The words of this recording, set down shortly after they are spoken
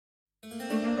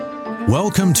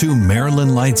Welcome to Marilyn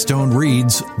Lightstone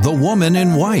Reads The Woman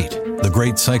in White, the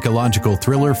great psychological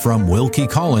thriller from Wilkie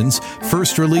Collins,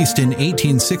 first released in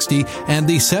 1860, and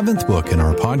the seventh book in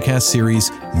our podcast series,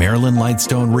 Marilyn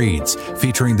Lightstone Reads,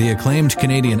 featuring the acclaimed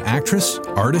Canadian actress,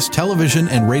 artist, television,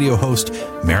 and radio host,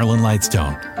 Marilyn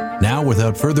Lightstone. Now,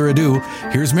 without further ado,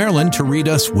 here's Marilyn to read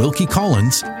us Wilkie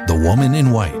Collins' The Woman in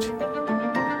White.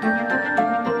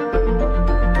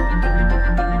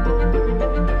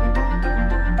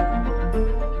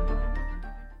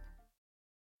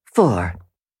 4.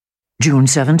 June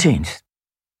 17th.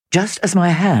 Just as my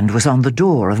hand was on the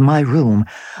door of my room,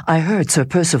 I heard Sir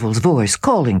Percival's voice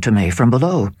calling to me from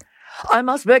below. "I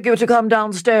must beg you to come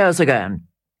downstairs again.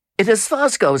 It is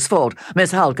Fosco's fault,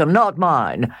 Miss Halcombe, not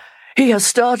mine. He has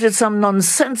started some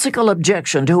nonsensical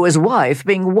objection to his wife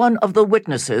being one of the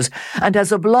witnesses, and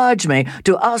has obliged me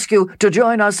to ask you to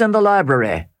join us in the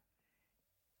library."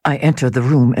 I entered the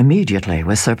room immediately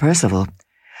with Sir Percival.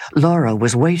 Laura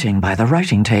was waiting by the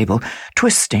writing table,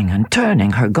 twisting and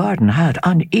turning her garden hat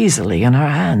uneasily in her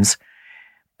hands.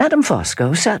 Madame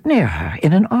Fosco sat near her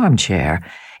in an armchair,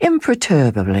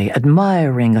 imperturbably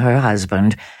admiring her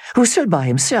husband, who stood by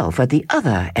himself at the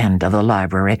other end of the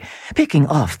library, picking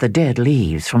off the dead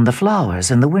leaves from the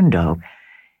flowers in the window.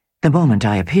 The moment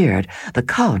I appeared, the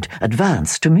Count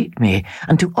advanced to meet me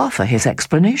and to offer his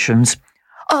explanations.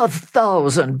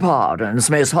 "1,000 pardons,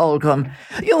 Miss Holcombe.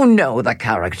 You know the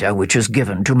character which is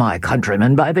given to my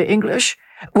countrymen by the English.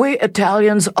 We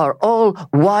Italians are all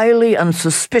wily and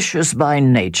suspicious by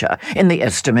nature, in the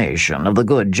estimation of the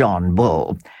good John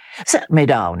Bull. Set me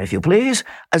down, if you please,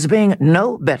 as being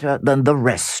no better than the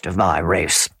rest of my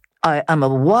race. I am a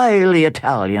wily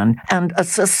Italian and a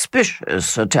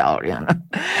suspicious Italian.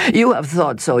 You have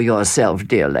thought so yourself,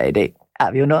 dear lady,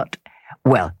 have you not?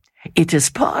 Well, it is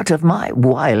part of my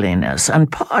wiliness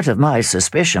and part of my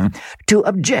suspicion to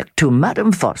object to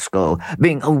Madame Fosco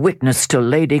being a witness to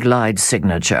Lady Glyde's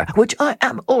signature, which I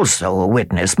am also a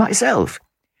witness myself."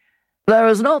 "There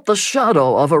is not the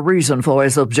shadow of a reason for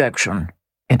his objection,"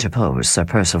 interposed Sir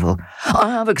Percival.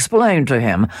 "I have explained to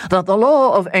him that the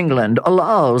law of England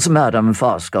allows Madame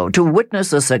Fosco to witness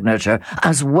the signature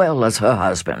as well as her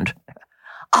husband."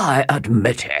 "I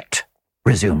admit it,"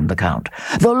 resumed the Count.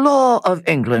 "The law of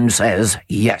England says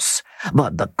yes,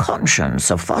 but the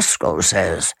conscience of Fosco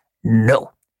says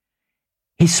no."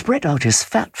 He spread out his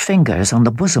fat fingers on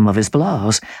the bosom of his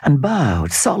blouse and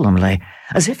bowed solemnly,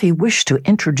 as if he wished to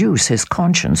introduce his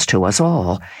conscience to us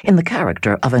all, in the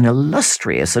character of an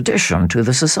illustrious addition to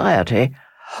the society.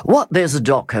 "What this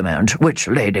document, which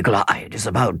Lady Glyde is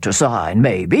about to sign,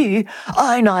 may be,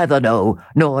 I neither know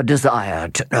nor desire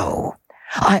to know.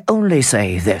 I only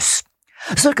say this.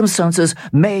 Circumstances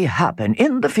may happen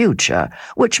in the future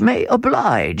which may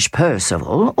oblige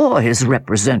Percival or his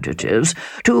representatives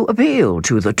to appeal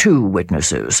to the two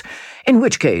witnesses, in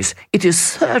which case it is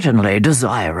certainly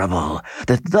desirable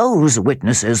that those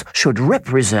witnesses should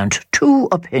represent two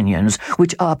opinions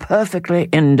which are perfectly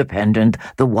independent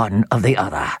the one of the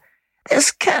other.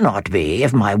 This cannot be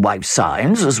if my wife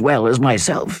signs as well as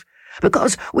myself,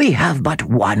 because we have but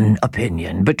one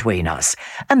opinion between us,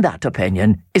 and that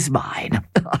opinion is mine.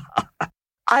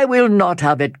 I will not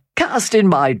have it cast in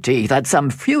my teeth at some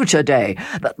future day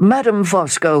that Madame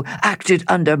Fosco acted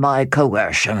under my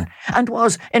coercion, and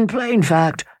was, in plain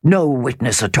fact, no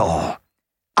witness at all.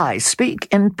 I speak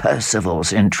in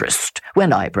Percival's interest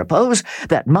when I propose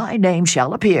that my name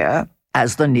shall appear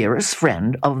as the nearest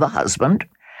friend of the husband,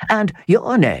 and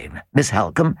your name, Miss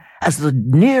Halcombe, as the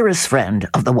nearest friend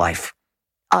of the wife.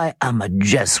 I am a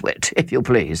Jesuit, if you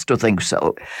please to think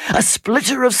so, a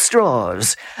splitter of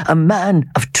straws, a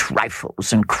man of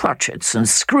trifles and crotchets and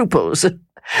scruples.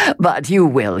 But you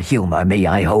will humour me,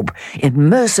 I hope, in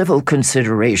merciful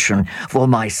consideration for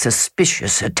my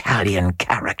suspicious Italian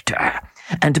character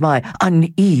and my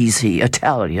uneasy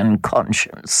Italian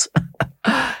conscience."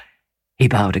 He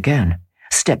bowed again,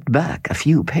 stepped back a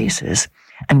few paces,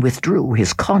 and withdrew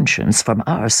his conscience from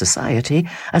our society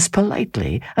as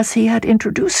politely as he had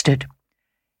introduced it.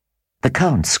 The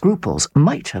Count's scruples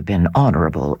might have been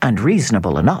honourable and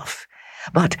reasonable enough,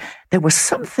 but there was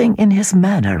something in his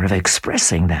manner of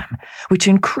expressing them which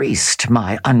increased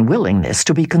my unwillingness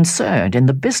to be concerned in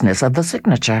the business of the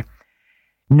signature.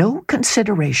 No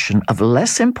consideration of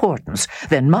less importance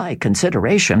than my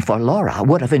consideration for Laura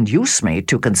would have induced me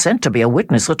to consent to be a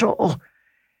witness at all.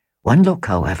 One look,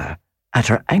 however, at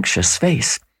her anxious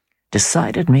face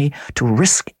decided me to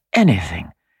risk anything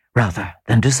rather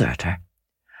than desert her.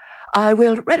 "I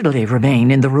will readily remain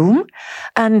in the room,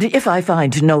 and if I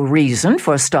find no reason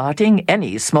for starting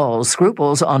any small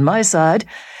scruples on my side,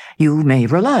 you may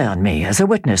rely on me as a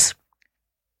witness."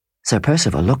 Sir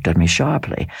Percival looked at me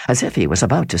sharply, as if he was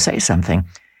about to say something,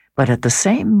 but at the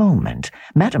same moment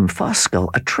Madame Fosco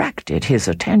attracted his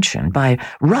attention by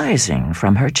rising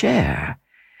from her chair.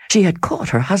 She had caught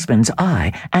her husband's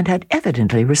eye and had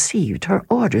evidently received her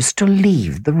orders to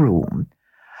leave the room.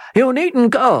 "You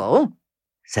needn't go,"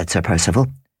 said Sir Percival.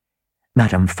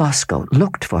 Madame Fosco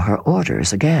looked for her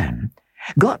orders again,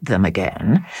 got them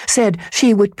again, said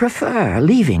she would prefer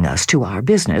leaving us to our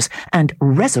business, and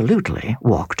resolutely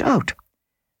walked out.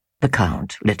 The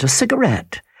Count lit a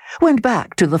cigarette, went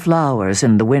back to the flowers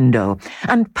in the window,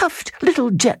 and puffed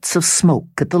little jets of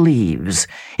smoke at the leaves,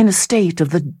 in a state of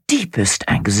the deepest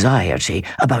anxiety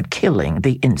about killing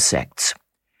the insects.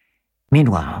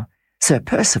 Meanwhile, Sir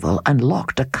Percival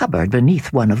unlocked a cupboard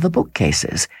beneath one of the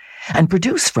bookcases, and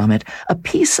produced from it a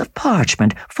piece of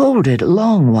parchment folded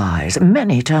longwise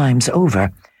many times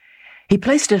over. He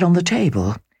placed it on the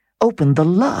table, opened the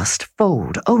last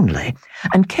fold only,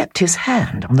 and kept his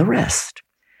hand on the rest.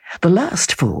 The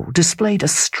last fold displayed a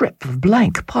strip of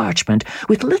blank parchment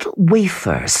with little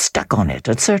wafers stuck on it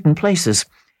at certain places.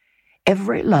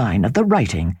 Every line of the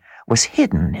writing was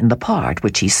hidden in the part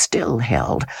which he still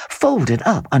held, folded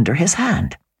up under his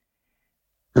hand.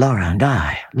 Laura and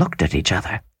I looked at each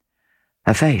other.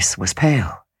 Her face was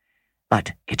pale,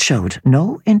 but it showed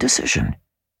no indecision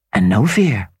and no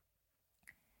fear.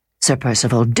 Sir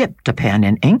Percival dipped a pen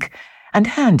in ink and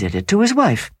handed it to his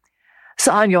wife.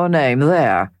 "Sign your name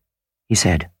there," he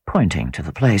said, pointing to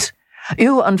the place.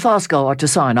 "You and Fosco are to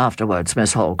sign afterwards,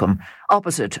 Miss Holcomb,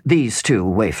 opposite these two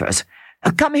wafers.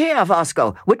 Come here,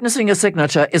 Fosco. Witnessing a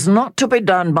signature is not to be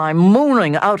done by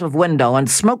mooning out of window and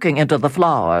smoking into the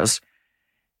flowers."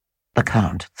 The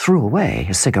Count threw away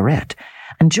his cigarette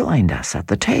and joined us at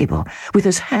the table, with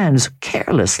his hands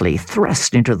carelessly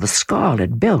thrust into the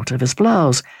scarlet belt of his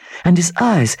blouse, and his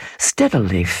eyes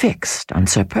steadily fixed on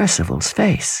Sir Percival's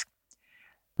face.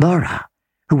 Laura,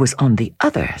 who was on the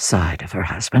other side of her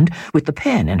husband, with the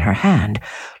pen in her hand,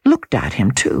 looked at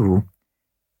him too.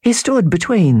 He stood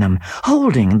between them,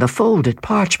 holding the folded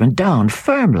parchment down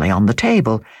firmly on the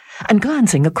table, and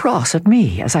glancing across at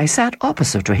me as I sat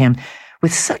opposite to him,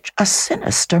 with such a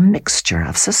sinister mixture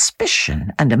of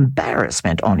suspicion and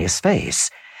embarrassment on his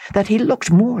face that he looked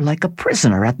more like a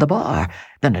prisoner at the bar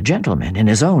than a gentleman in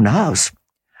his own house.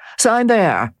 "Sign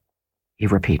there," he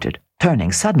repeated,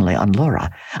 turning suddenly on Laura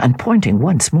and pointing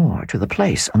once more to the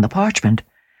place on the parchment.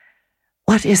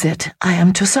 "What is it I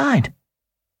am to sign?"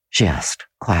 she asked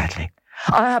quietly.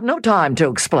 "I have no time to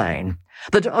explain.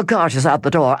 The dog cart is out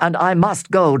the door, and I must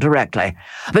go directly.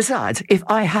 Besides, if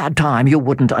I had time, you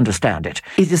wouldn't understand it.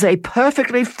 It is a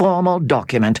perfectly formal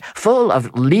document, full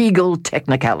of legal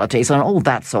technicalities and all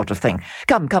that sort of thing.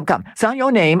 Come, sign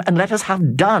your name and let us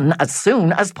have done as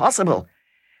soon as possible."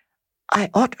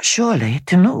 "I ought surely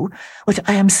to know what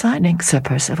I am signing, Sir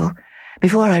Percival,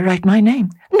 before I write my name."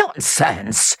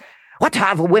 "Nonsense! What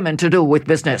have women to do with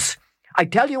business? I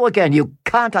tell you again, you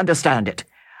can't understand it."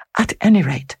 "At any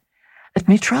rate, let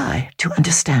me try to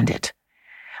understand it.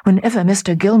 Whenever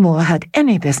Mr. Gilmore had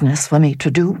any business for me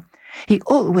to do, he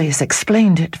always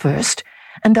explained it first,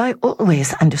 and I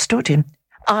always understood him."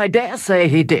 "I dare say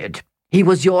he did. He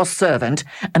was your servant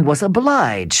and was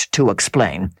obliged to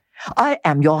explain. I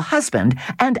am your husband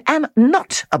and am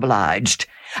not obliged.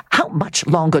 How much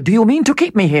longer do you mean to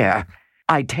keep me here?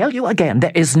 I tell you again,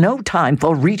 there is no time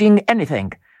for reading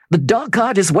anything. The dog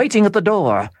cart is waiting at the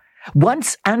door.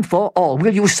 Once and for all,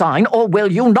 will you sign or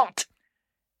will you not?"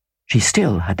 She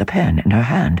still had the pen in her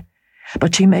hand,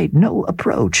 but she made no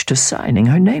approach to signing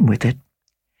her name with it.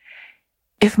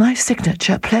 "If my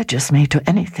signature pledges me to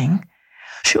anything,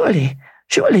 surely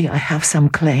I have some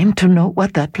claim to know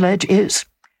what that pledge is."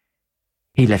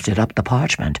 He lifted up the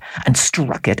parchment and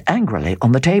struck it angrily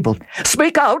on the table.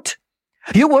 "Speak out!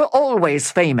 You were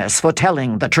always famous for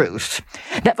telling the truth.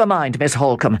 Never mind, Miss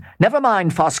Holcomb. Never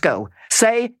mind, Fosco.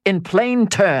 Say in plain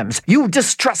terms, you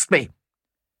distrust me."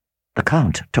 The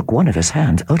Count took one of his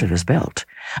hands out of his belt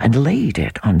and laid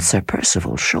it on Sir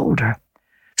Percival's shoulder.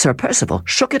 Sir Percival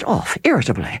shook it off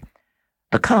irritably.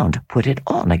 The Count put it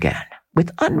on again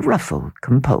with unruffled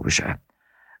composure.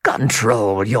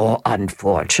 "Control your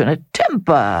unfortunate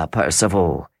temper,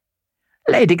 Percival.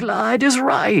 Lady Glyde is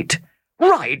right."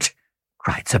 "Right!"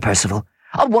 cried Sir Percival.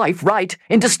 "A wife right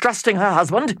in distrusting her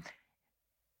husband?"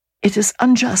 "It is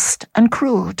unjust and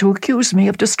cruel to accuse me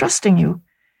of distrusting you.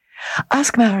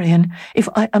 Ask Marian if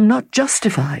I am not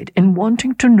justified in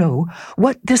wanting to know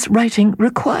what this writing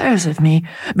requires of me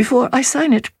before I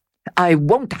sign it." "I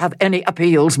won't have any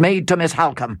appeals made to Miss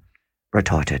Holcomb,"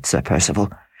 retorted Sir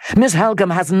Percival. "Miss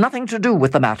Holcomb has nothing to do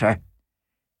with the matter."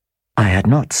 I had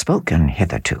not spoken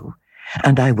hitherto,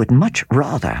 and I would much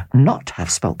rather not have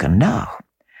spoken now.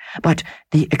 But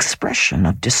the expression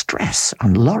of distress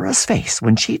on Laura's face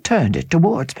when she turned it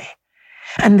towards me,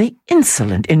 and the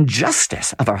insolent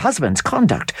injustice of her husband's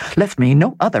conduct left me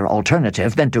no other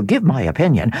alternative than to give my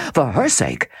opinion for her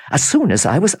sake as soon as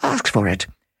I was asked for it.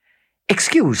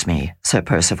 "Excuse me, Sir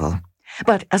Percival,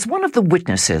 but as one of the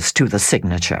witnesses to the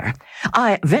signature,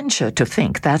 I venture to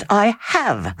think that I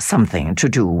have something to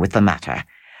do with the matter.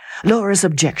 Laura's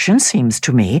objection seems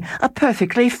to me a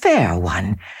perfectly fair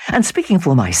one, and speaking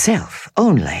for myself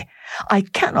only, I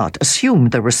cannot assume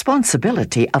the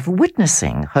responsibility of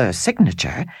witnessing her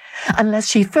signature unless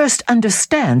she first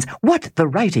understands what the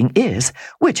writing is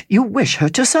which you wish her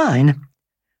to sign."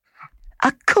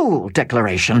 "A cool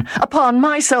declaration, upon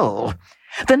my soul.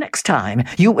 The next time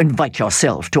you invite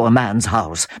yourself to a man's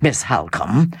house, Miss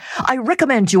Halcombe, I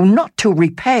recommend you not to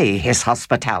repay his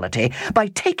hospitality by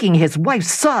taking his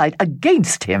wife's side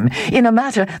against him in a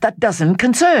matter that doesn't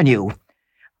concern you."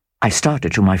 I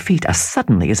started to my feet as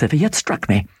suddenly as if he had struck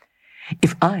me.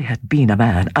 If I had been a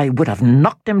man, I would have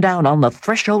knocked him down on the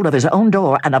threshold of his own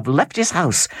door and have left his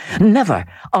house, never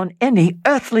on any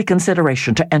earthly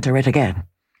consideration to enter it again.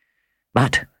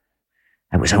 But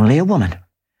I was only a woman,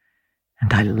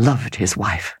 and I loved his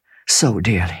wife so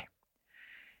dearly.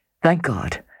 Thank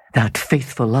God that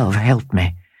faithful love helped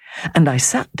me, and I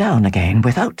sat down again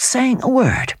without saying a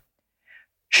word.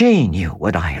 She knew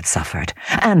what I had suffered,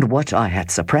 and what I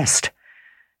had suppressed.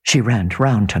 She ran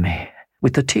round to me,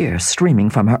 with the tears streaming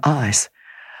from her eyes.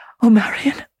 "Oh,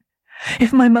 Marian,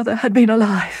 if my mother had been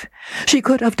alive, she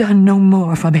could have done no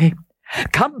more for me."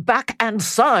 "Come back and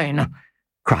sign!"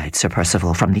 cried Sir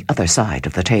Percival from the other side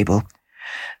of the table.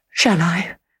 "Shall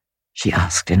I?" she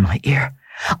asked in my ear.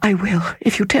 "I will,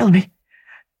 if you tell me."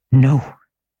 "No,"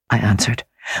 I answered.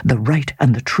 "The right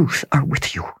and the truth are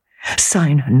with you.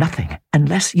 Sign nothing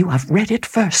unless you have read it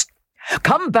first."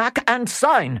 "Come back and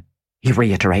sign!" he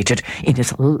reiterated in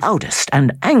his loudest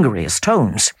and angriest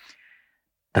tones.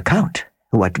 The Count,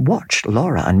 who had watched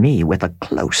Laura and me with a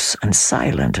close and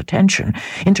silent attention,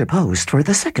 interposed for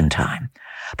the second time.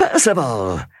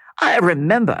 "Percival, I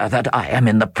remember that I am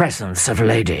in the presence of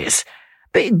ladies.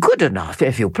 Be good enough,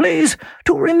 if you please,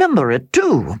 to remember it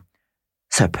too."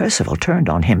 Sir Percival turned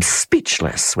on him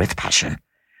speechless with passion.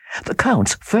 The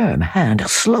Count's firm hand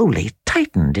slowly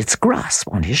tightened its grasp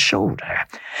on his shoulder,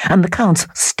 and the Count's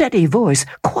steady voice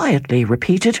quietly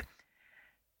repeated,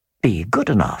 "Be good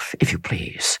enough, if you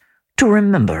please, to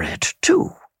remember it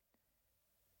too."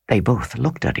 They both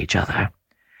looked at each other.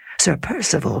 Sir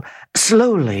Percival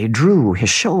slowly drew his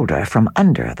shoulder from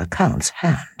under the Count's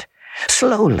hand,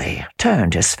 slowly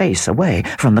turned his face away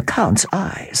from the Count's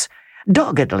eyes,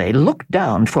 doggedly looked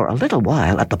down for a little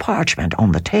while at the parchment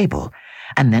on the table,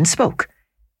 and then spoke,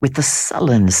 with the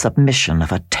sullen submission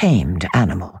of a tamed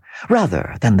animal,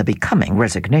 rather than the becoming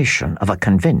resignation of a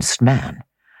convinced man.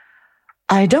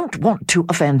 "I don't want to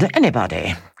offend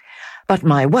anybody, but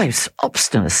my wife's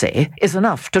obstinacy is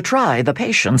enough to try the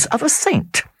patience of a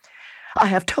saint. I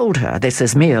have told her this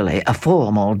is merely a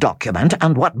formal document,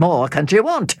 and what more can she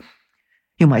want?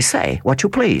 You may say what you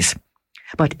please,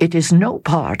 but it is no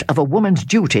part of a woman's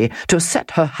duty to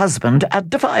set her husband at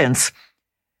defiance.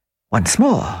 Once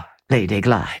more, Lady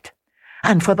Glyde,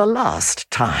 and for the last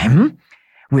time,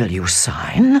 will you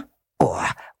sign, or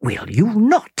will you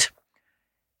not?"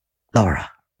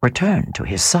 Laura returned to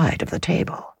his side of the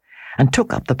table and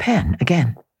took up the pen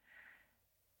again.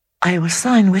 "I will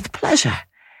sign with pleasure,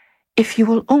 if you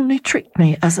will only treat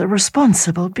me as a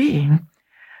responsible being.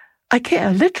 I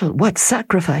care little what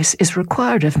sacrifice is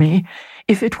required of me,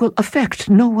 if it will affect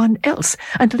no one else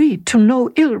and lead to no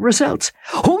ill results."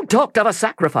 "Who talked of a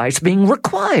sacrifice being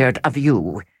required of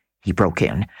you?" he broke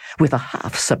in, with a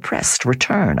half-suppressed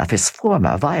return of his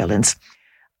former violence.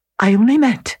 "I only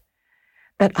meant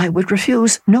that I would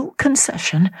refuse no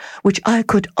concession which I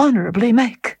could honourably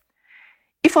make.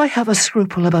 If I have a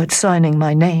scruple about signing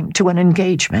my name to an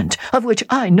engagement of which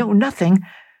I know nothing,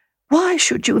 why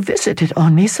should you visit it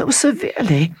on me so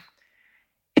severely?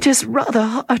 It is rather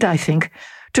hard, I think,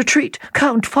 to treat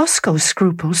Count Fosco's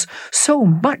scruples so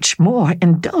much more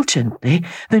indulgently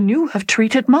than you have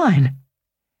treated mine."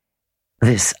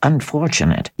 This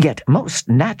unfortunate, yet most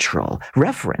natural,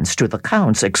 reference to the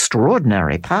Count's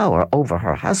extraordinary power over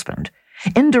her husband,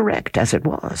 indirect as it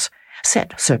was,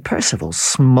 set Sir Percival's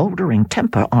smouldering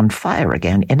temper on fire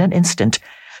again in an instant.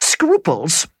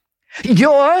 "Scruples?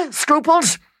 Your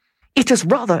scruples? It is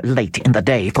rather late in the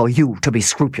day for you to be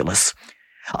scrupulous.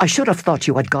 I should have thought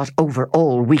you had got over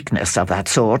all weakness of that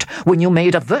sort when you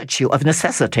made a virtue of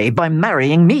necessity by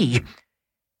marrying me."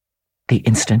 The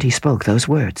instant he spoke those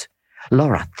words,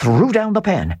 Laura threw down the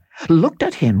pen, looked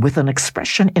at him with an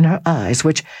expression in her eyes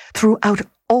which, throughout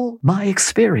all my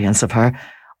experience of her,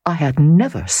 I had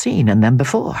never seen in them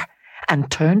before,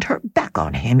 and turned her back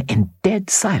on him in dead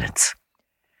silence.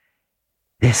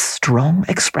 This strong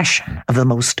expression of the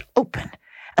most open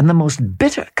and the most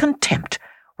bitter contempt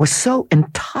was so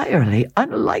entirely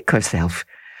unlike herself,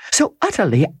 so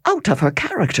utterly out of her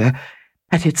character,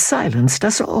 that it silenced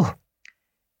us all.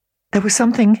 There was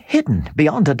something hidden,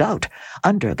 beyond a doubt,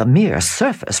 under the mere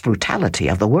surface brutality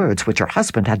of the words which her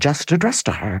husband had just addressed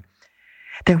to her.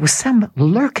 There was some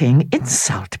lurking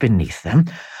insult beneath them,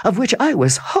 of which I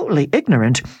was wholly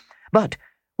ignorant, but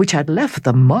which had left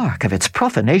the mark of its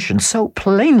profanation so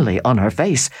plainly on her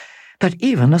face that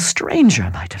even a stranger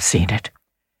might have seen it.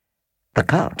 The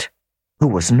Count, who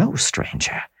was no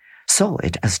stranger, saw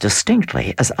it as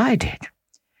distinctly as I did.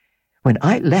 When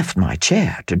I left my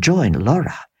chair to join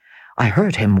Laura, I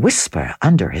heard him whisper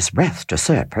under his breath to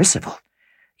Sir Percival,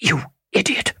 "You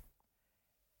idiot!"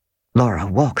 Laura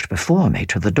walked before me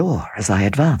to the door as I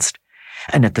advanced,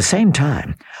 and at the same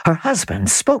time her husband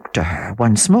spoke to her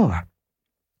once more.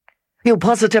 "You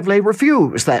positively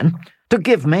refuse, then, to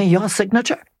give me your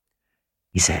signature?"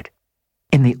 he said,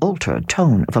 in the altered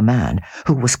tone of a man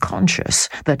who was conscious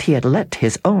that he had let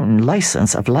his own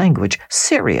license of language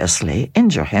seriously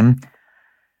injure him.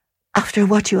 "After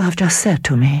what you have just said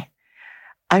to me,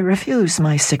 I refuse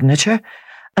my signature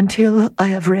until I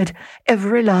have read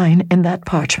every line in that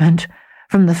parchment,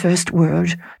 from the first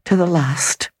word to the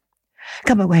last.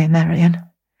 Come away, Marian.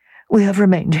 We have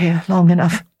remained here long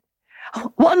enough."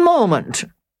 "One moment,"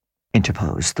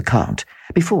 interposed the Count,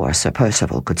 before Sir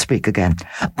Percival could speak again.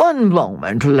 "One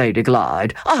moment, Lady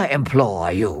Glyde, I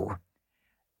implore you."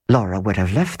 Laura would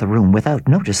have left the room without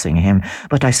noticing him,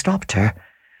 but I stopped her.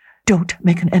 "Don't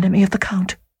make an enemy of the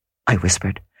Count," I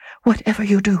whispered. "Whatever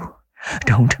you do,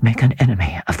 don't make an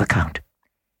enemy of the Count."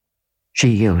 She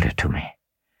yielded to me.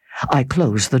 I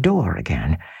closed the door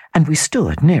again, and we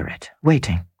stood near it,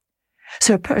 waiting.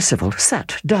 Sir Percival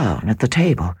sat down at the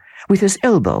table, with his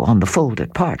elbow on the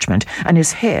folded parchment and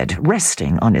his head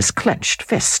resting on his clenched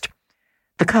fist.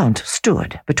 The Count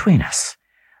stood between us,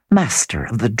 master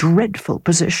of the dreadful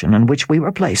position in which we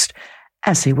were placed,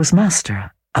 as he was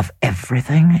master of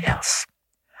everything else.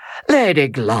 "Lady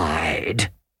Glyde,"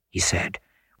 he said,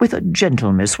 with a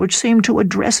gentleness which seemed to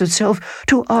address itself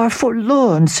to our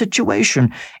forlorn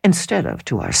situation instead of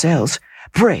to ourselves,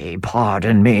 "pray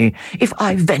pardon me if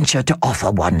I venture to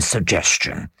offer one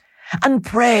suggestion, and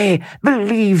pray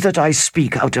believe that I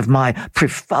speak out of my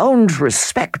profound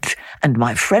respect and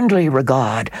my friendly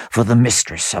regard for the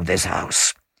mistress of this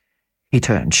house." He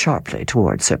turned sharply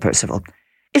towards Sir Percival.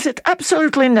 "Is it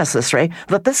absolutely necessary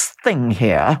that this thing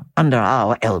here, under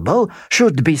our elbow,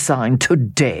 should be signed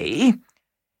today?"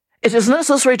 "It is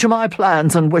necessary to my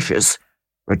plans and wishes,"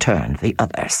 returned the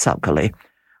other sulkily.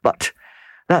 "But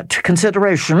that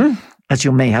consideration, as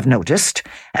you may have noticed,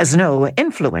 has no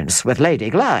influence with Lady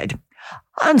Glyde.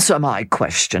 Answer my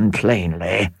question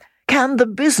plainly. Can the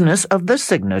business of the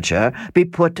signature be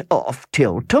put off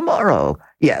till tomorrow?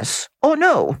 Yes or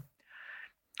no?"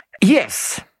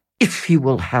 "Yes, if you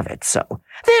will have it so."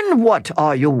 "Then what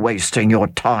are you wasting your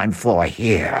time for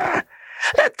here?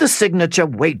 Let the signature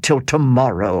wait till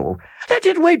tomorrow. Let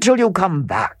it wait till you come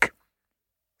back."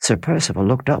 Sir Percival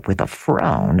looked up with a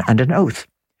frown and an oath.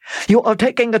 "You are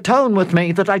taking a tone with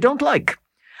me that I don't like,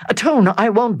 a tone I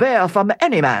won't bear from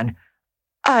any man."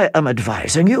 "I am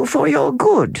advising you for your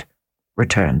good,"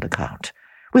 returned the Count,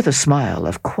 with a smile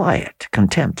of quiet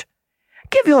contempt.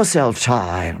 "Give yourself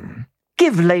time.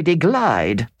 Give Lady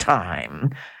Glyde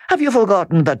time. Have you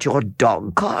forgotten that your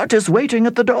dog-cart is waiting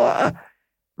at the door?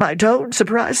 My tone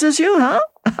surprises you,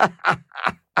 huh?"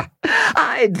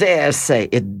 "I dare say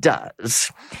it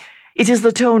does. It is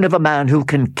the tone of a man who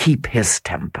can keep his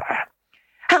temper.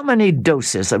 How many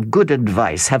doses of good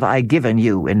advice have I given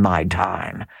you in my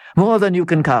time? More than you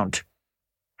can count.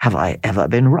 Have I ever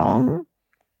been wrong?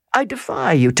 I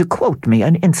defy you to quote me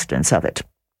an instance of it.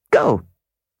 Go,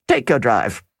 take your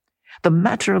drive. The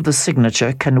matter of the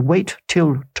signature can wait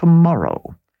till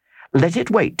tomorrow. Let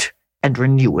it wait, and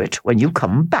renew it when you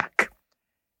come back."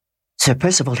 Sir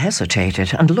Percival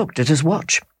hesitated and looked at his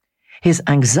watch. His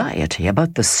anxiety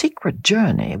about the secret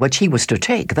journey which he was to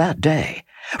take that day,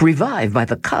 revived by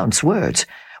the Count's words,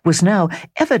 was now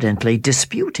evidently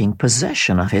disputing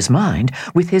possession of his mind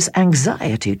with his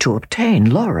anxiety to obtain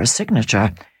Laura's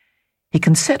signature. He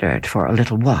considered for a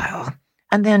little while,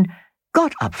 and then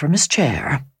got up from his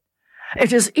chair.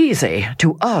 "It is easy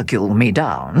to argue me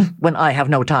down when I have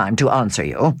no time to answer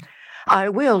you. I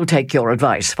will take your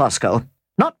advice, Fosco,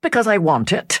 not because I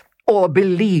want it or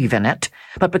believe in it,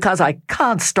 but because I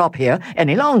can't stop here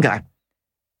any longer."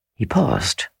 He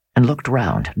paused and looked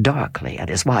round darkly at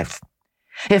his wife.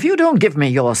 "If you don't give me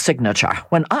your signature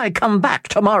when I come back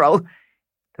tomorrow—"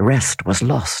 The rest was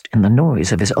lost in the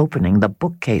noise of his opening the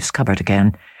bookcase cupboard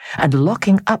again and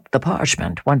locking up the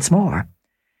parchment once more.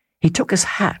 He took his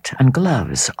hat and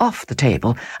gloves off the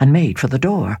table and made for the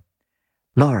door.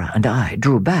 Laura and I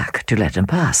drew back to let him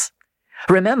pass.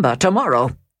 "Remember,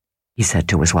 tomorrow," he said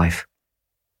to his wife,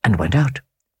 and went out.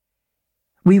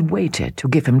 We waited to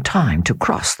give him time to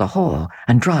cross the hall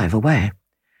and drive away.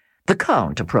 The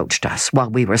Count approached us while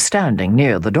we were standing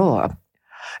near the door.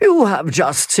 "You have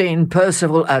just seen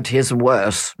Percival at his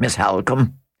worst, Miss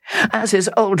Halcombe. As his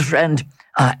old friend,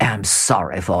 I am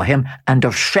sorry for him and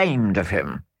ashamed of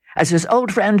him. As his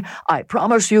old friend, I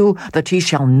promise you that he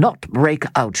shall not break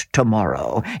out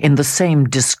tomorrow in the same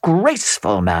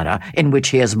disgraceful manner in which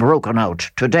he has broken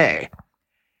out today."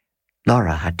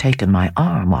 Laura had taken my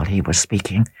arm while he was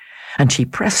speaking, and she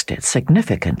pressed it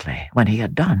significantly when he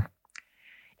had done.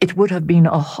 It would have been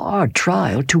a hard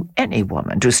trial to any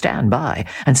woman to stand by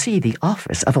and see the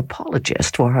office of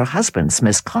apologist for her husband's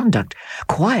misconduct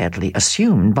quietly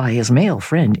assumed by his male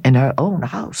friend in her own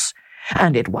house,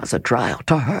 and it was a trial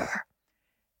to her.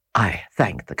 I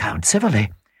thanked the Count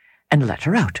civilly and let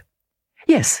her out.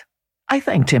 Yes, I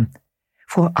thanked him,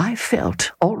 for I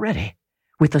felt already,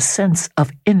 with a sense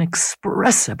of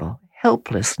inexpressible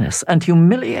helplessness and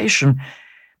humiliation,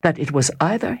 that it was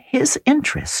either his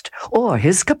interest or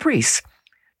his caprice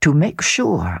to make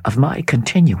sure of my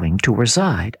continuing to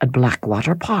reside at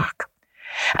Blackwater Park.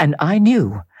 And I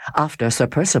knew, after Sir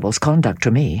Percival's conduct to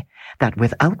me, that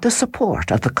without the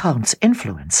support of the Count's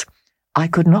influence, I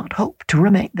could not hope to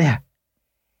remain there.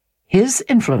 His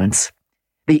influence,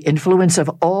 the influence of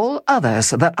all others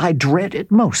that I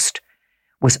dreaded most,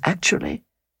 was actually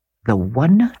the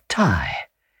one tie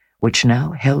which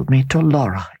now held me to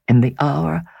Laura in the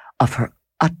hour of her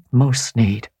utmost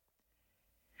need.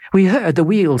 We heard the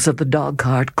wheels of the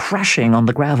dog-cart crashing on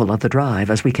the gravel of the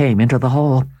drive as we came into the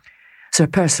hall. Sir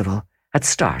Percival had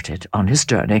started on his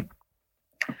journey.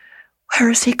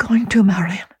 "Where is he going to,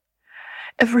 Marian?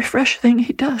 Every fresh thing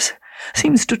he does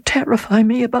seems to terrify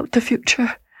me about the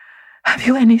future. Have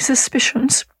you any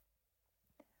suspicions?"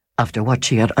 After what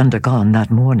she had undergone that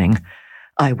morning,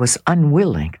 I was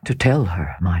unwilling to tell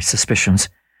her my suspicions.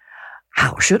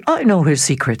 "How should I know his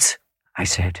secrets?" I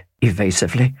said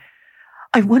evasively.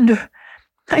 I wonder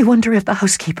if the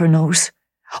housekeeper knows."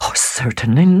 "Oh,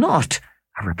 certainly not,"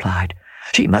 I replied.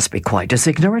 "She must be quite as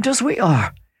ignorant as we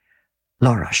are."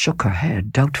 Laura shook her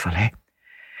head doubtfully.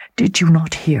 "Did you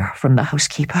not hear from the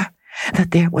housekeeper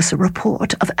that there was a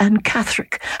report of Anne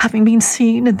Catherick having been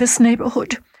seen in this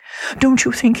neighbourhood? Don't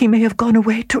you think he may have gone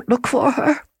away to look for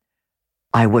her?"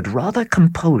 "I would rather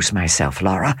compose myself,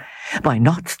 Laura, by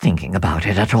not thinking about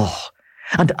it at all.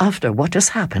 And after what has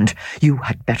happened, you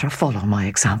had better follow my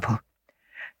example.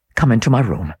 Come into my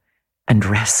room and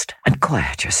rest and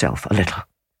quiet yourself a little."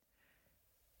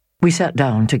 We sat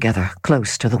down together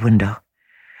close to the window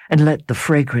and let the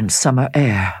fragrant summer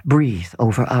air breathe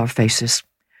over our faces.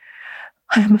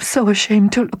 "I am so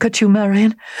ashamed to look at you,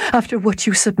 Marian, after what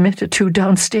you submitted to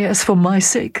downstairs for my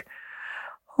sake.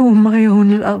 Oh, my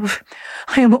own love,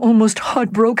 I am almost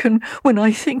heartbroken when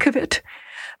I think of it.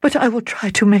 But I will try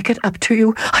to make it up to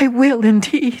you. I will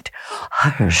indeed."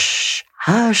 "Hush,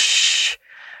 hush.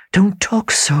 Don't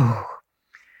talk so.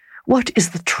 What is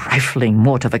the trifling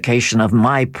mortification of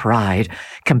my pride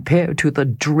compared to the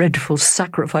dreadful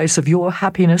sacrifice of your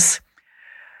happiness?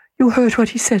 You heard what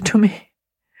he said to me.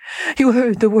 You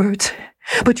heard the words,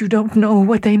 but you don't know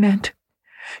what they meant.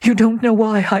 You don't know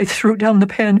why I threw down the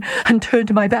pen and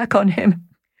turned my back on him."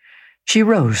 She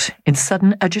rose in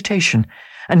sudden agitation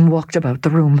and walked about the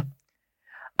room.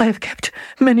 "I have kept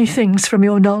many things from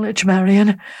your knowledge,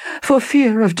 Marian, for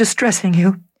fear of distressing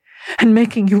you and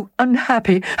making you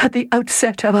unhappy at the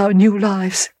outset of our new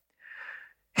lives.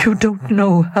 You don't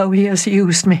know how he has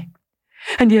used me,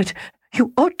 and yet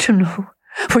you ought to know,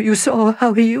 for you saw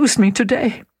how he used me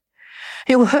today.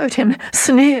 You heard him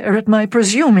sneer at my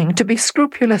presuming to be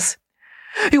scrupulous.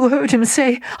 You heard him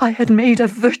say I had made a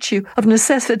virtue of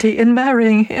necessity in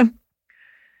marrying him."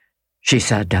 She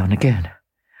sat down again.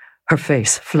 Her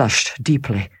face flushed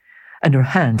deeply, and her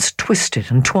hands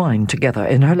twisted and twined together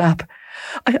in her lap.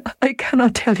 I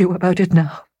cannot tell you about it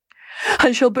now.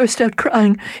 I shall burst out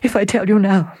crying if I tell you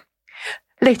now.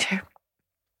 Later,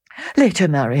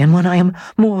 Marian, when I am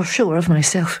more sure of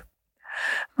myself.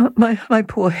 My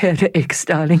poor head aches,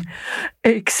 darling.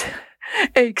 Aches.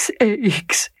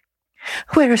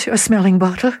 Where is your smelling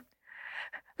bottle?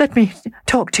 Let me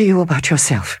talk to you about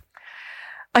yourself.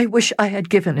 I wish I had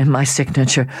given him my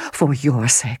signature for your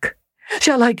sake.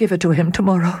 Shall I give it to him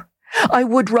tomorrow? I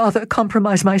would rather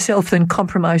compromise myself than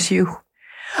compromise you.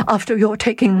 After your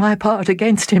taking my part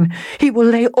against him, he will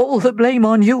lay all the blame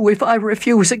on you if I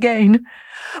refuse again.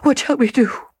 What shall we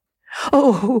do?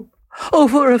 Oh,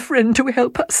 for a friend to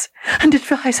help us and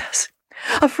advise us.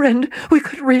 A friend we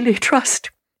could really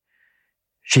trust.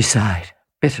 She sighed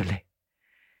bitterly.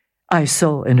 I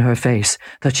saw in her face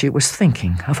that she was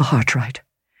thinking of Hartright.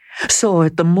 Saw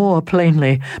it the more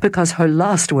plainly because her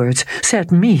last words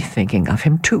set me thinking of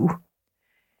him too.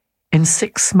 In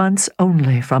 6 months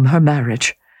only from her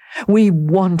marriage, we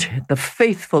wanted the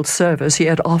faithful service he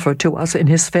had offered to us in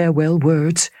his farewell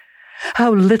words.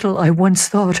 How little I once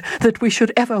thought that we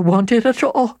should ever want it at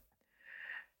all.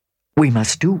 We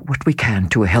must do what we can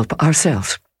to help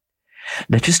ourselves.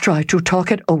 Let us try to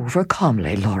talk it over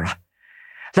calmly, Laura.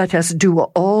 Let us do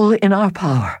all in our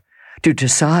power to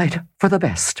decide for the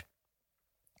best.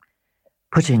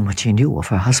 Putting what she knew of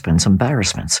her husband's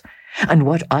embarrassments and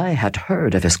what I had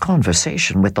heard of his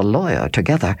conversation with the lawyer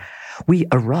together, we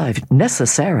arrived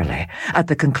necessarily at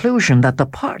the conclusion that the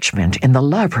parchment in the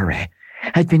library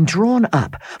had been drawn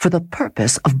up for the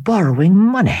purpose of borrowing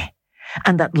money,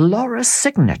 and that Laura's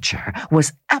signature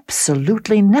was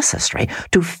absolutely necessary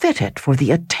to fit it for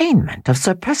the attainment of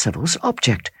Sir Percival's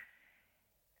object.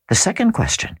 The second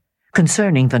question,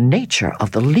 concerning the nature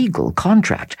of the legal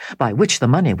contract by which the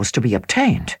money was to be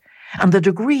obtained, and the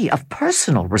degree of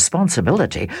personal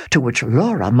responsibility to which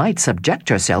Laura might subject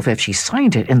herself if she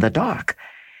signed it in the dark,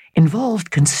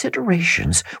 involved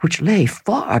considerations which lay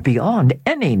far beyond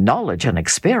any knowledge and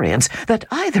experience that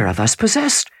either of us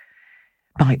possessed.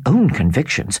 My own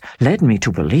convictions led me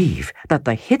to believe that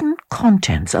the hidden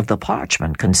contents of the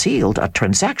parchment concealed a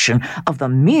transaction of the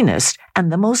meanest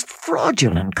and the most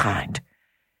fraudulent kind.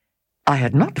 I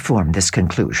had not formed this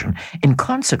conclusion in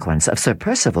consequence of Sir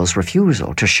Percival's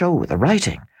refusal to show the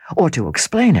writing, or to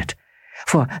explain it,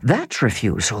 for that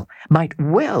refusal might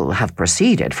well have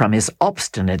proceeded from his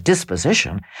obstinate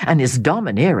disposition and his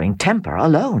domineering temper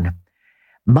alone.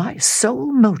 My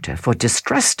sole motive for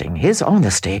distrusting his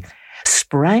honesty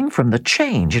sprang from the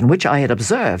change in which I had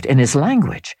observed in his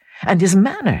language and his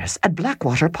manners at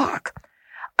Blackwater Park,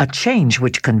 a change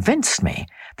which convinced me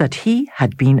that he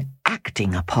had been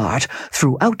acting a part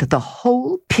throughout the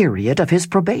whole period of his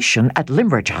probation at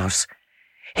Limberidge House.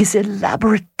 His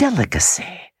elaborate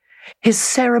delicacy, his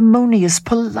ceremonious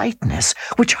politeness,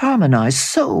 which harmonized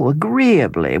so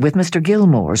agreeably with Mr.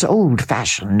 Gilmore's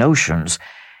old-fashioned notions,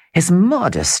 his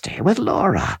modesty with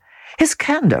Laura, his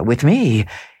candor with me,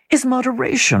 his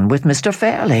moderation with Mr.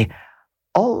 Fairley,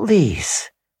 all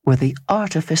these were the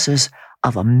artifices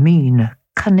of a mean,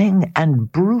 cunning,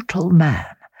 and brutal man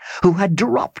who had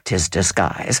dropped his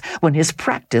disguise when his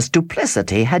practised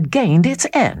duplicity had gained its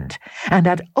end, and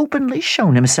had openly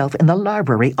shown himself in the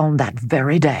library on that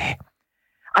very day.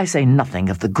 I say nothing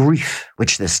of the grief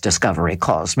which this discovery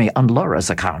caused me on Laura's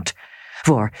account,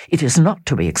 for it is not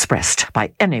to be expressed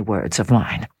by any words of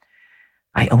mine.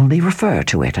 I only refer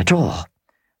to it at all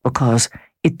because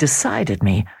it decided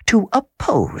me to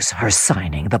oppose her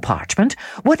signing the parchment,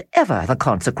 whatever the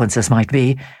consequences might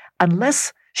be,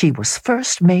 unless she was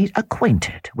first made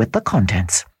acquainted with the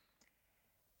contents.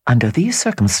 Under these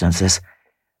circumstances,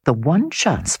 the one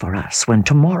chance for us when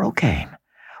tomorrow came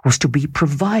was to be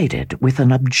provided with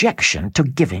an objection to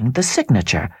giving the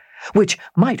signature, which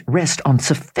might rest on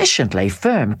sufficiently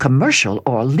firm commercial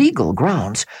or legal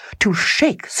grounds to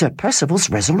shake Sir Percival's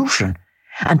resolution,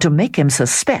 and to make him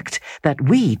suspect that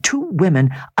we two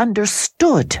women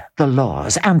understood the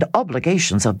laws and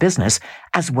obligations of business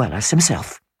as well as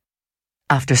himself.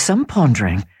 After some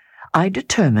pondering, I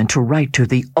determined to write to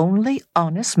the only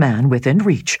honest man within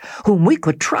reach whom we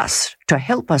could trust to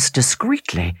help us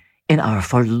discreetly in our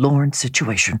forlorn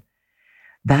situation.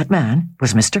 That man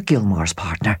was Mr. Gilmore's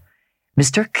partner,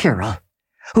 Mr. Kirrell,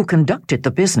 who conducted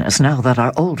the business now that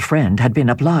our old friend had been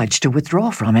obliged to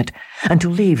withdraw from it and to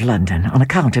leave London on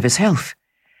account of his health.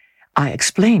 I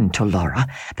explained to Laura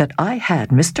that I had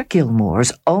Mr.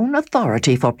 Gilmore's own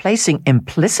authority for placing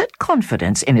implicit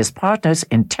confidence in his partner's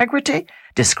integrity,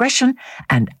 discretion,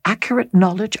 and accurate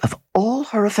knowledge of all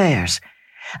her affairs,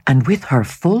 and with her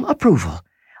full approval,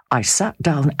 I sat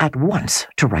down at once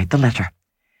to write the letter.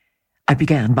 I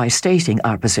began by stating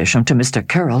our position to Mr.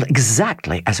 Kirrell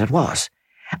exactly as it was,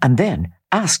 and then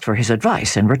asked for his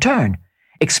advice in return,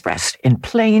 expressed in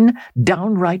plain,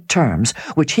 downright terms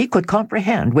which he could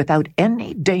comprehend without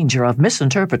any danger of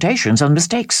misinterpretations and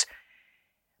mistakes.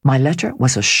 My letter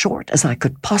was as short as I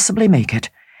could possibly make it,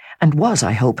 and was,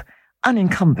 I hope,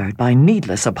 unencumbered by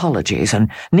needless apologies and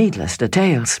needless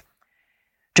details.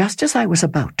 Just as I was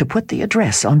about to put the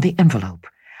address on the envelope,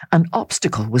 an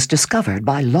obstacle was discovered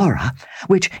by Laura,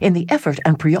 which, in the effort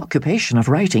and preoccupation of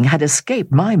writing, had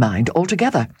escaped my mind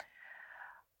altogether.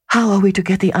 How are we to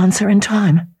get the answer in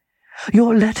time?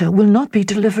 Your letter will not be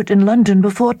delivered in London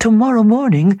before tomorrow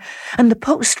morning, and the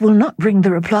post will not bring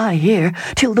the reply here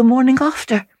till the morning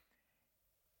after.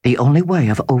 The only way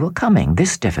of overcoming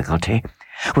this difficulty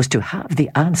was to have the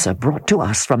answer brought to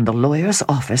us from the lawyer's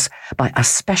office by a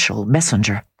special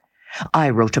messenger. I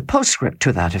wrote a postscript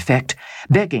to that effect,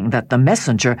 begging that the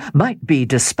messenger might be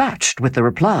dispatched with the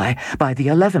reply by the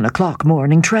 11 o'clock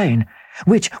morning train,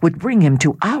 which would bring him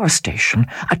to our station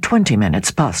at 20 minutes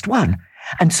past 1,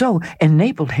 and so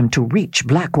enable him to reach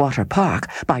Blackwater Park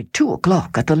by 2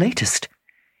 o'clock at the latest.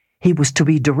 He was to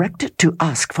be directed to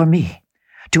ask for me,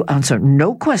 to answer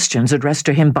no questions addressed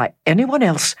to him by anyone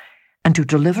else, and to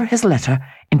deliver his letter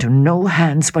into no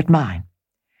hands but mine.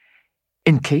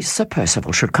 In case Sir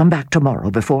Percival should come back tomorrow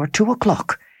before 2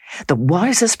 o'clock, the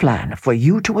wisest plan for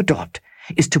you to adopt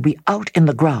is to be out in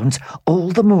the grounds all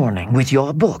the morning with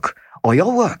your book or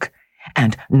your work,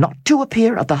 and not to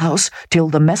appear at the house till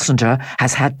the messenger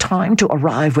has had time to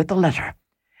arrive with the letter.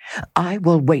 I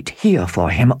will wait here for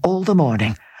him all the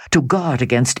morning to guard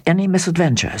against any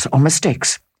misadventures or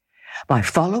mistakes. By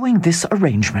following this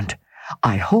arrangement,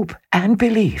 I hope and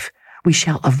believe we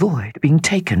shall avoid being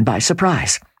taken by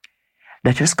surprise.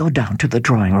 Let us go down to the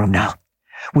drawing-room now.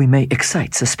 We may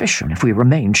excite suspicion if we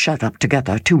remain shut up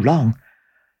together too long.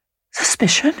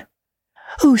 Suspicion?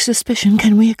 Whose suspicion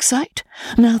can we excite,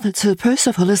 now that Sir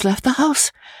Percival has left the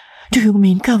house? Do you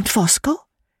mean Count Fosco?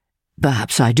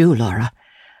 Perhaps I do, Laura.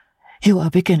 You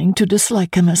are beginning to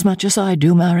dislike him as much as I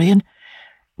do, Marian.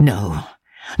 No,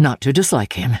 not to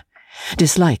dislike him.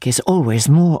 Dislike is always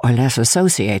more or less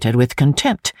associated with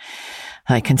contempt.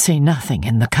 I can see nothing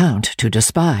in the Count to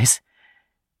despise.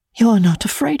 You are not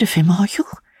afraid of him, are you?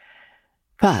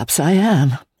 Perhaps I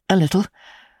am, a little.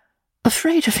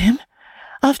 Afraid of him?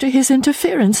 After his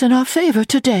interference in our favour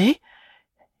today?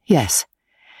 Yes.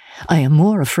 I am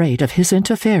more afraid of his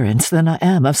interference than I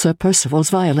am of Sir Percival's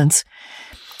violence.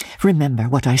 Remember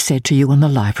what I said to you in the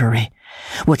library.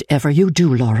 Whatever you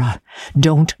do, Laura,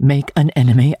 don't make an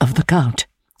enemy of the Count.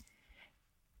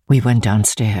 We went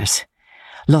downstairs.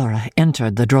 Laura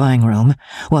entered the drawing-room,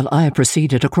 while I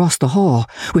proceeded across the hall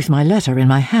with my letter in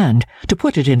my hand to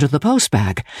put it into the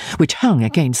post-bag, which hung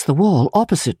against the wall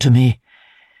opposite to me.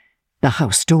 The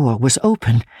house door was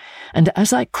open, and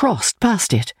as I crossed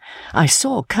past it, I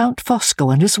saw Count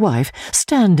Fosco and his wife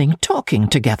standing talking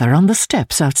together on the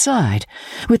steps outside,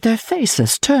 with their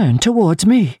faces turned towards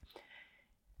me.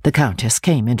 The Countess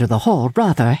came into the hall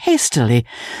rather hastily,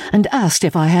 and asked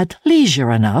if I had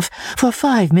leisure enough for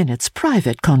 5 minutes'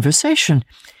 private conversation.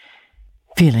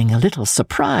 Feeling a little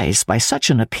surprised by such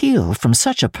an appeal from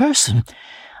such a person,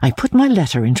 I put my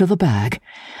letter into the bag,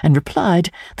 and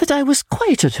replied that I was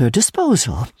quite at her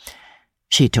disposal.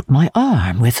 She took my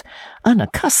arm with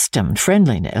unaccustomed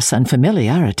friendliness and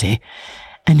familiarity,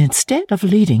 and instead of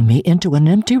leading me into an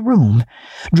empty room,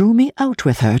 drew me out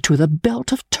with her to the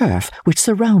belt of turf which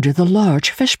surrounded the large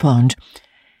fish-pond.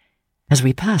 As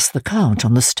we passed the Count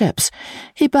on the steps,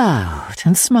 he bowed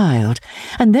and smiled,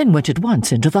 and then went at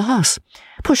once into the house,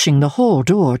 pushing the hall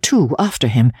door to after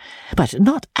him, but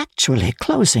not actually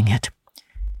closing it.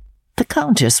 The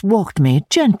Countess walked me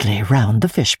gently round the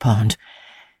fish-pond.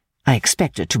 I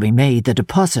expected to be made the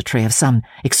depository of some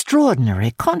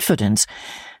extraordinary confidence,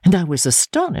 and I was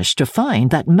astonished to find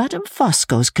that Madame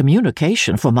Fosco's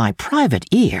communication for my private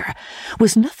ear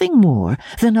was nothing more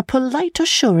than a polite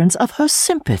assurance of her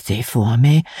sympathy for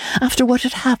me after what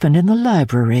had happened in the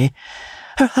library.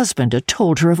 Her husband had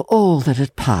told her of all that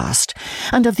had passed,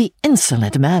 and of the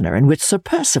insolent manner in which Sir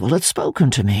Percival had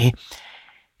spoken to me.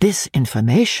 This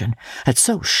information had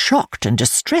so shocked and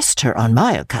distressed her on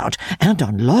my account and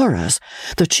on Laura's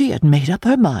that she had made up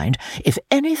her mind, if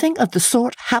anything of the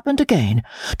sort happened again,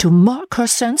 to mark her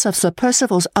sense of Sir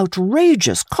Percival's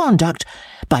outrageous conduct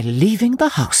by leaving the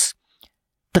house.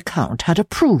 The Count had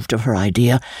approved of her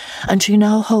idea, and she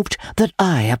now hoped that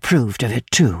I approved of it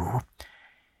too.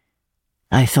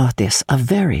 I thought this a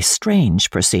very strange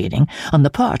proceeding on the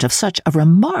part of such a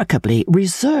remarkably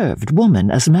reserved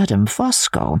woman as Madame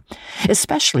Fosco,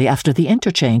 especially after the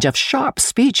interchange of sharp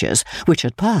speeches which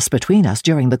had passed between us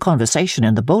during the conversation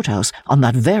in the boathouse on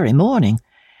that very morning.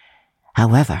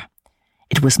 However,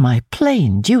 it was my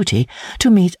plain duty to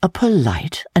meet a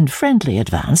polite and friendly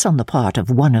advance on the part of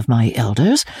one of my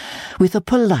elders with a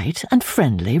polite and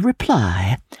friendly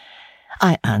reply.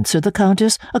 I answered the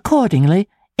Countess accordingly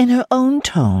in her own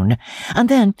tone, and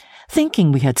then,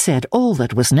 thinking we had said all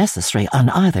that was necessary on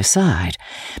either side,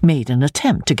 made an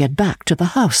attempt to get back to the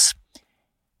house.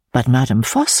 But Madame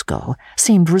Fosco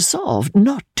seemed resolved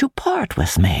not to part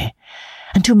with me,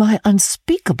 and to my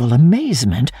unspeakable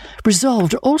amazement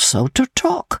resolved also to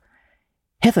talk.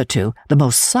 Hitherto the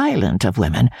most silent of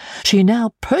women, she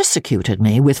now persecuted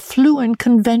me with fluent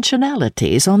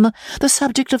conventionalities on the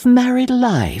subject of married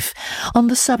life, on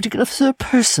the subject of Sir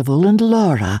Percival and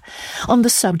Laura, on the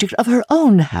subject of her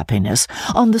own happiness,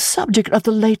 on the subject of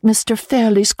the late Mr.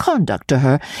 Fairley's conduct to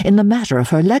her in the matter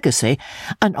of her legacy,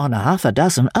 and on half a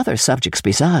dozen other subjects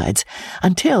besides,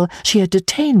 until she had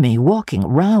detained me walking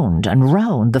round and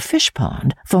round the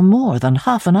fish-pond for more than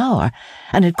half an hour,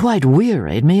 and had quite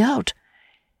wearied me out.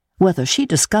 Whether she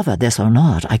discovered this or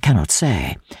not, I cannot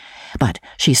say, but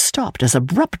she stopped as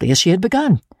abruptly as she had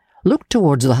begun, looked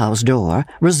towards the house door,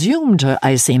 resumed her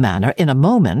icy manner in a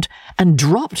moment, and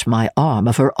dropped my arm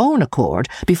of her own accord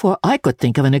before I could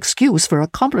think of an excuse for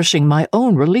accomplishing my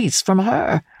own release from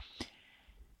her.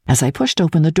 As I pushed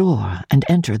open the door and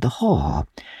entered the hall,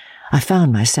 I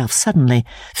found myself suddenly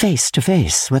face to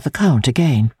face with the Count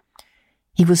again.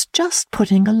 He was just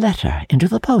putting a letter into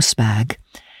the post-bag.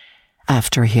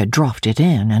 After he had dropped it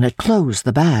in and had closed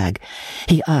the bag,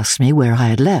 he asked me where I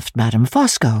had left Madame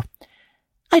Fosco.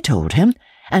 I told him,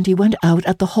 and he went out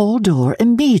at the hall door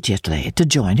immediately to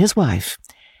join his wife.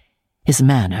 His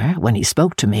manner, when he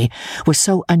spoke to me, was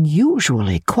so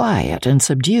unusually quiet and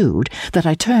subdued that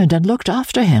I turned and looked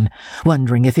after him,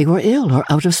 wondering if he were ill or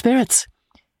out of spirits.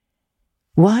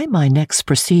 Why my next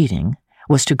proceeding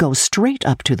was to go straight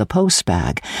up to the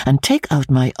post-bag and take out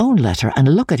my own letter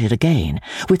and look at it again,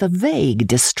 with a vague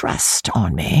distrust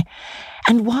on me,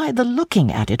 and why the looking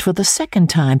at it for the second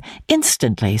time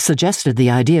instantly suggested the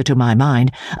idea to my mind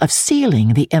of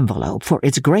sealing the envelope for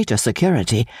its greater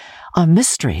security, are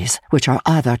mysteries which are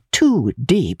either too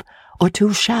deep or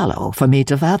too shallow for me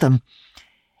to fathom.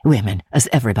 Women, as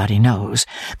everybody knows,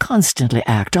 constantly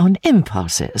act on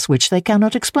impulses which they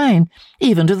cannot explain,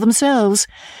 even to themselves,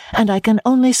 and I can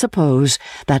only suppose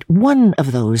that one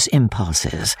of those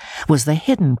impulses was the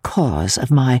hidden cause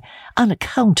of my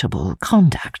unaccountable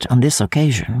conduct on this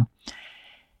occasion.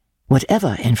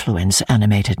 Whatever influence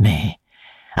animated me,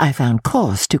 I found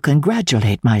cause to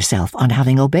congratulate myself on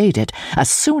having obeyed it as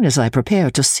soon as I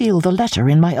prepared to seal the letter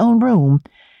in my own room.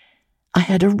 I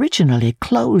had originally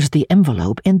closed the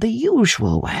envelope in the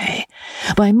usual way,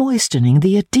 by moistening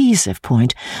the adhesive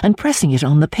point and pressing it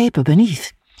on the paper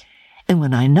beneath, and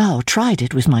when I now tried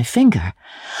it with my finger,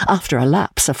 after a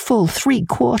lapse of full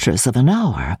 3/4 of an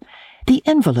hour, the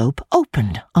envelope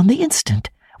opened on the instant,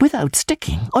 without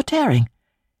sticking or tearing.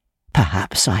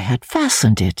 Perhaps I had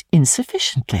fastened it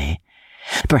insufficiently.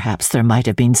 Perhaps there might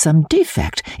have been some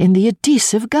defect in the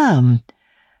adhesive gum.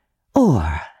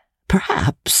 Or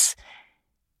perhaps...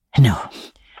 No,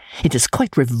 it is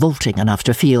quite revolting enough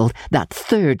to feel that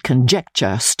third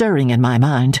conjecture stirring in my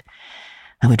mind.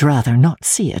 I would rather not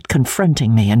see it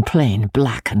confronting me in plain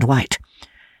black and white.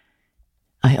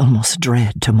 I almost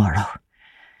dread tomorrow.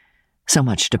 So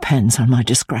much depends on my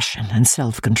discretion and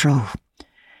self-control.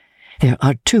 There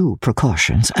are 2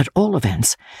 precautions, at all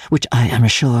events, which I am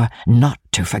sure not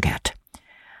to forget.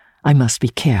 I must be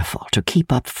careful to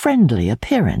keep up friendly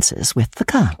appearances with the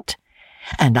Count,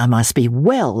 and I must be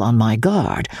well on my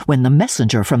guard when the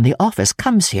messenger from the office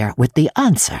comes here with the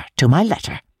answer to my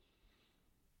letter.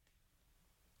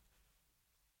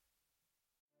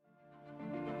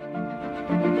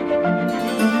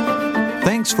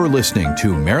 Thanks for listening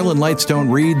to Marilyn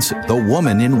Lightstone Reads The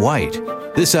Woman in White.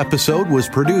 This episode was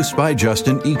produced by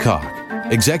Justin Epoch.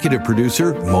 Executive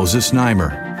producer Moses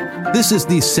Neimer. This is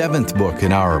the 7th book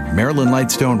in our Marilyn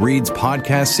Lightstone Reads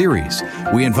podcast series.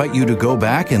 We invite you to go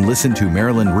back and listen to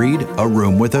Marilyn read A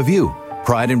Room with a View,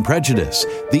 Pride and Prejudice,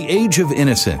 The Age of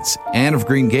Innocence, Anne of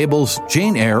Green Gables,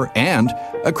 Jane Eyre, and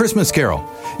A Christmas Carol.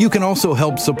 You can also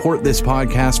help support this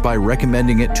podcast by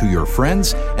recommending it to your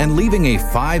friends and leaving a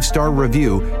 5-star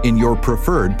review in your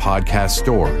preferred podcast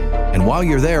store. And while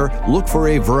you're there, look for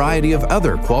a variety of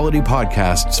other quality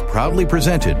podcasts proudly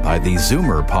presented by the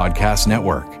Zoomer Podcast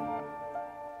Network.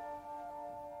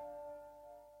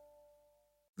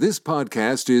 This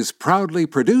podcast is proudly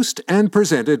produced and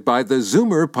presented by the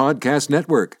Zoomer Podcast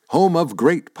Network, home of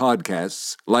great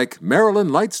podcasts like Marilyn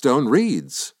Lightstone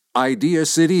Reads, Idea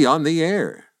City on the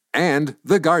Air, and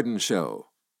The Garden Show.